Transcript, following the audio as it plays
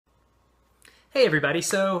Hey everybody,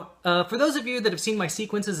 so for those of you that have seen my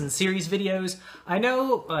sequences and series videos, I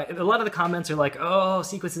know a lot of the comments are like, oh,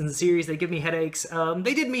 sequences and series, they give me headaches.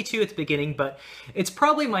 They did me too at the beginning, but it's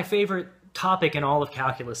probably my favorite topic in all of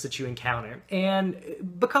calculus that you encounter. And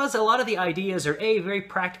because a lot of the ideas are A, very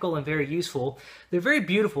practical and very useful, they're very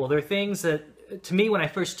beautiful. They're things that, to me, when I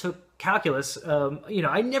first took calculus,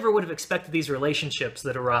 I never would have expected these relationships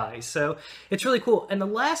that arise. So it's really cool. And the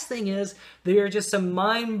last thing is, there are just some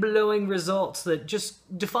mind-blowing results that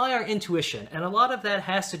just defy our intuition. And a lot of that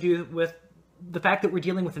has to do with the fact that we're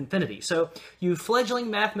dealing with infinity. So you fledgling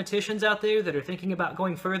mathematicians out there that are thinking about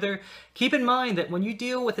going further, keep in mind that when you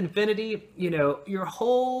deal with infinity, your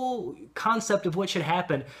whole concept of what should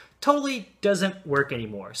happen totally doesn't work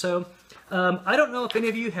anymore. So I don't know if any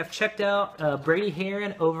of you have checked out Brady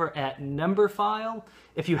Heron over at Numberphile.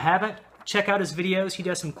 If you haven't, check out his videos. He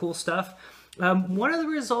does some cool stuff. One of the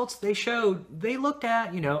results they showed, they looked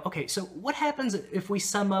at, okay, so what happens if we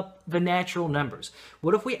sum up the natural numbers?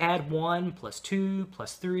 What if we add 1 plus 2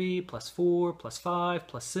 plus 3 plus 4 plus 5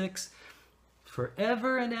 plus 6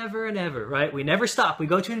 forever and ever and ever, right? We never stop. We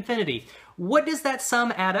go to infinity. What does that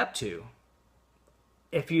sum add up to?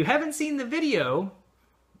 If you haven't seen the video,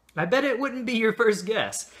 I bet it wouldn't be your first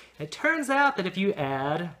guess. It turns out that if you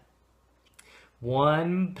add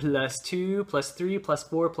 1 plus 2 plus 3 plus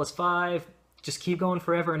 4 plus 5, just keep going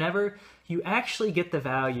forever and ever, you actually get the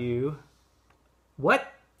value,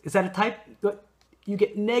 what? Is that a type? You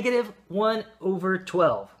get negative 1 over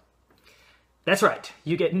 12. That's right,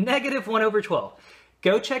 you get negative 1 over 12.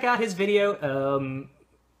 Go check out his video, and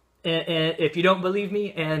if you don't believe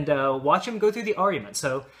me, and watch him go through the argument.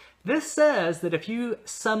 So this says that if you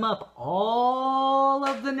sum up all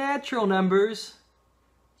of the natural numbers,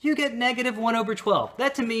 you get negative 1 over 12.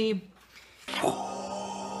 That to me,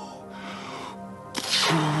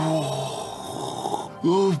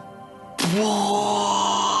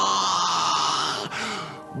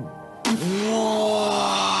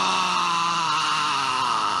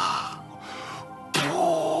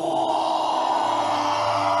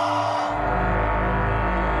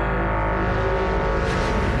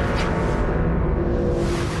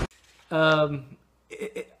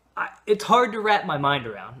 it's hard to wrap my mind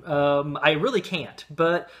around. I really can't,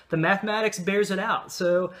 but the mathematics bears it out.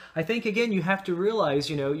 So I think, again, you have to realize,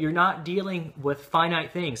 you're not dealing with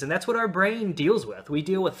finite things, and that's what our brain deals with. We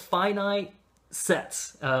deal with finite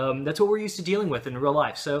sets. That's what we're used to dealing with in real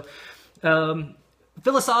life. So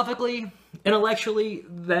philosophically, intellectually,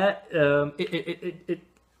 that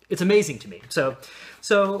it's amazing to me. So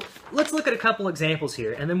let's look at a couple examples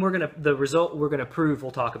here, and then the result we're gonna prove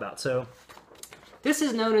we'll talk about. So this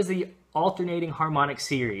is known as the alternating harmonic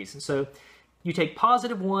series. So you take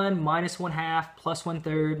positive 1 minus 1/2 plus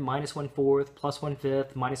 1/3 minus 1/4 plus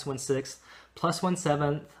 1/5 minus 1/6 plus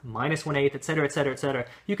 1/7 minus 1/8, etc., etc., etc.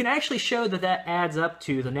 You can actually show that that adds up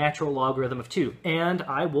to the natural logarithm of 2, and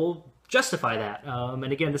I will justify that.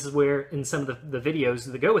 And again, this is where in some of the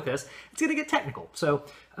videos that go with this, it's going to get technical. So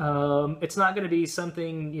it's not going to be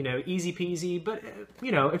something, easy peasy, but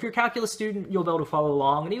if you're a calculus student, you'll be able to follow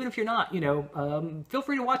along. And even if you're not, feel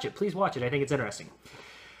free to watch it. Please watch it. I think it's interesting.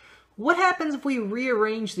 What happens if we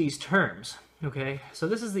rearrange these terms? Okay, so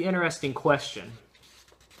this is the interesting question.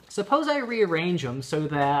 Suppose I rearrange them so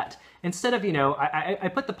that instead of,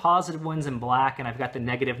 I put the positive ones in black and I've got the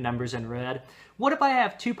negative numbers in red. What if I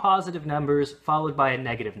have two positive numbers followed by a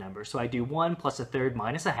negative number? So I do 1 plus 1/3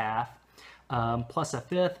 minus 1/2, plus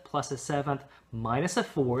 1/5 plus 1/7 minus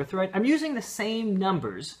 1/4, right? I'm using the same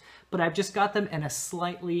numbers, but I've just got them in a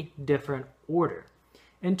slightly different order.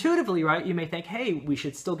 Intuitively, right, you may think, hey, we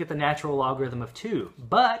should still get the natural logarithm of 2,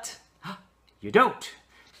 but you don't.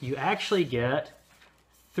 You actually get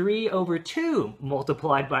 3 over 2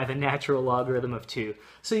 multiplied by the natural logarithm of 2.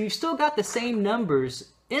 So you've still got the same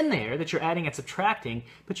numbers in there that you're adding and subtracting,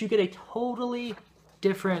 but you get a totally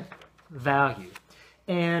different value.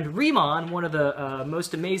 And Riemann, one of the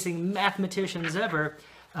most amazing mathematicians ever,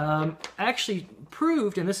 actually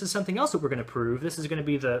proved, and this is something else that we're going to prove, this is going to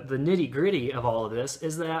be the nitty-gritty of all of this,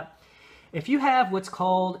 is that if you have what's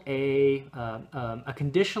called a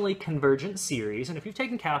conditionally convergent series, and if you've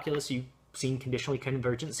taken calculus, you've seen conditionally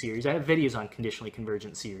convergent series. I have videos on conditionally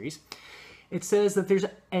convergent series. It says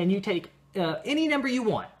that and you take any number you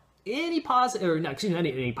want, any positive, or no, excuse me, not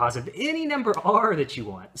any positive, any number r that you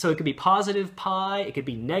want. So it could be positive pi, it could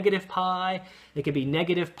be negative pi, it could be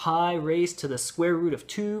negative pi raised to the square root of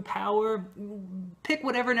 2 power. Pick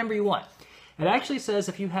whatever number you want. It actually says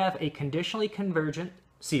if you have a conditionally convergent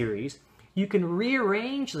series, you can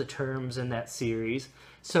rearrange the terms in that series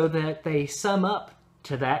so that they sum up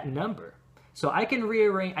to that number. So I can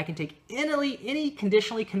rearrange, I can take any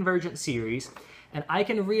conditionally convergent series, and I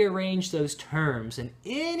can rearrange those terms in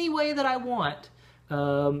any way that I want,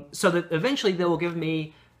 so that eventually they will give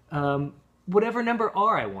me whatever number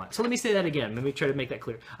r I want. So let me say that again. Let me try to make that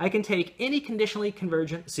clear. I can take any conditionally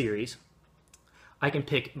convergent series. I can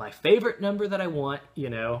pick my favorite number that I want. You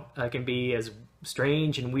know, it can be as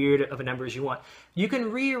strange and weird of a number as you want. You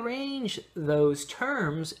can rearrange those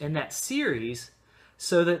terms in that series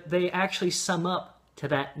so that they actually sum up to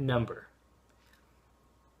that number.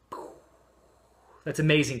 That's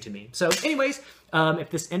amazing to me. So anyways, if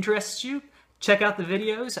this interests you, check out the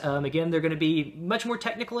videos. Again, they're going to be much more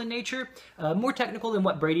technical in nature, more technical than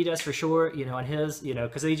what Brady does for sure, you know, on his, you know,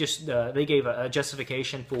 because they just, they gave a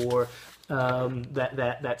justification for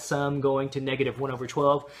that sum going to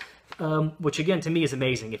 -1/12. Which again to me is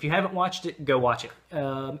amazing. If you haven't watched it, go watch it.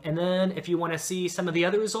 And then if you want to see some of the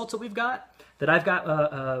other results that we've got, that I've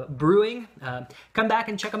got brewing, come back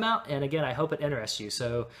and check them out. And again, I hope it interests you.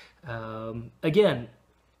 So again,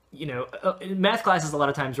 you know, in math classes a lot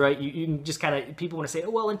of times, right, you just kind of, people want to say, oh,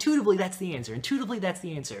 well, intuitively that's the answer. Intuitively that's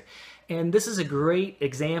the answer. And this is a great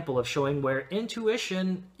example of showing where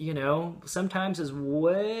intuition, you know, sometimes is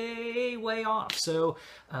way, way off. So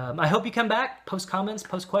I hope you come back, post comments,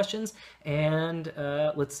 post questions, and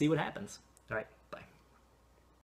let's see what happens. All right.